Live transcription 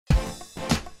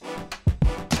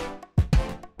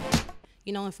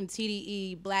You know him from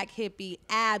TDE, Black Hippie,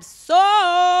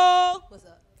 Ab-Soul. What's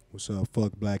up? What's up?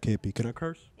 Fuck Black Hippie. Can I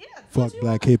curse? Yeah. Fuck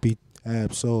Black Hippie,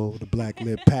 Ab-Soul, the Black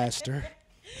Lip Pastor.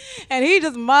 And he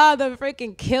just mother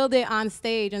freaking killed it on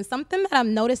stage. And something that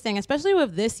I'm noticing, especially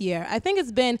with this year, I think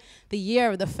it's been the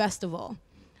year of the festival.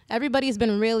 Everybody's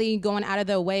been really going out of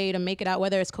their way to make it out,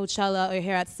 whether it's Coachella or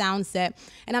here at Soundset.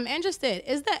 And I'm interested,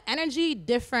 is the energy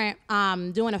different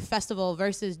doing a festival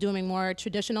versus doing more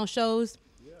traditional shows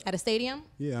at a stadium?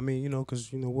 Yeah, I mean, because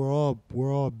we're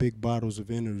all big bottles of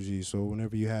energy. So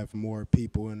whenever you have more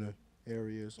people in the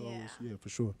area, it's always for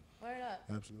sure. Word up.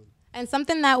 Absolutely. And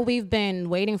something that we've been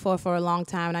waiting for a long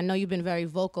time, and I know you've been very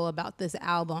vocal about this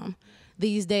album.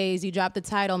 These days, you dropped the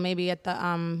title maybe at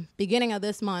the beginning of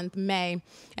this month, May.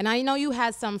 And I know you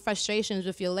had some frustrations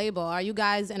with your label. Are you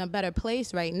guys in a better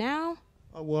place right now?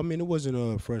 Well, I mean, it wasn't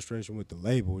a frustration with the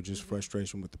label, just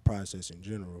frustration with the process in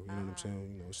general. You know what I'm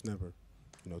saying? It's never,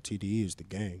 TDE is the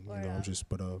gang.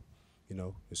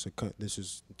 This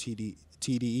is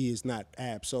TDE is not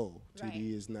Ab-Soul. Right.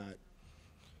 TDE is not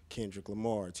Kendrick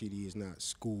Lamar. TDE is not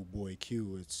Schoolboy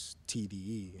Q. It's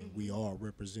TDE, and we all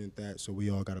represent that, so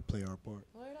we all got to play our part.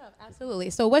 Word up, absolutely.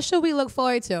 So what should we look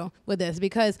forward to with this?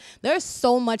 Because there's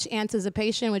so much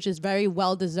anticipation, which is very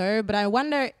well deserved, but I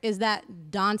wonder, is that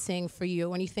daunting for you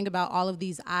when you think about all of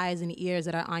these eyes and ears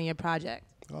that are on your project?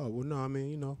 Oh, well, no, I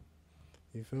mean,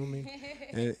 you feel me?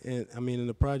 and I mean, and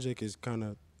the project is kind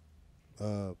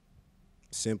of,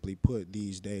 simply put,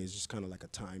 these days, just kind of like a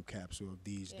time capsule of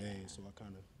these days, so I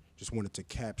kind of just wanted to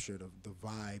capture the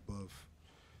vibe of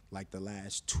like the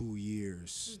last 2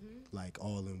 years, like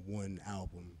all in one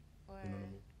album. You know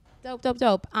what I mean?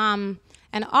 Dope.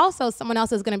 And also someone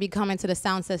else is going to be coming to the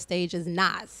Soundset stage is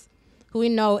Nas, who we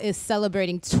know is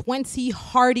celebrating 20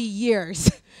 hearty years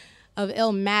of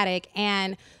Illmatic.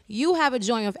 And you have a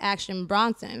joint with Action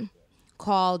Bronson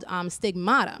called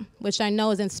Stigmata, which I know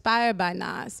is inspired by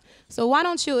Nas. So why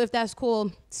don't you, if that's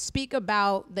cool, speak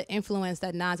about the influence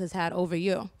that Nas has had over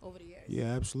you over the years?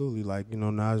 Yeah, absolutely. Like,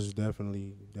 Nas is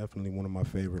definitely one of my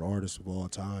favorite artists of all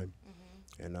time.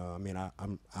 And I mean,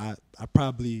 I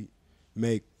probably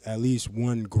make at least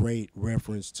one great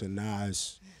reference to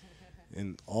Nas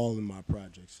in all of my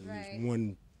projects. And there's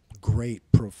one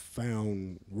great,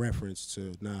 profound reference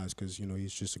to Nas because,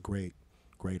 he's just a great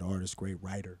artist, great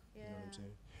writer. You know what I'm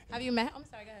saying? Have you met him? I'm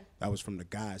sorry, go ahead. That was from the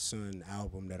Godson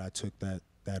album that I took that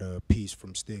piece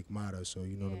from Stigmata, so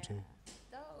you know what I'm saying?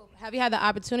 Dope. Have you had the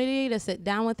opportunity to sit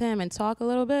down with him and talk a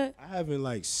little bit? I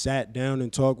haven't sat down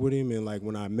and talked with him, and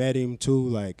when I met him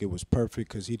too, it was perfect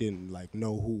because he didn't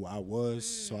know who I was,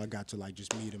 so I got to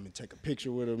just meet him and take a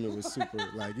picture with him. It was super,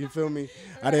 you feel me?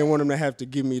 I didn't want him to have to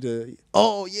give me the,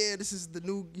 oh yeah, this is the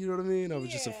new, you know what I mean? I was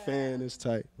just a fan, it's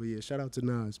tight. But yeah, shout out to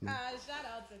Nas, man. Shout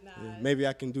out to Nas. Yeah, maybe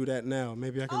I can do that now.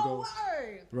 Maybe I can go.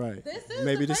 Word. Right. This is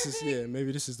maybe the this perfect- is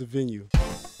maybe this is the venue.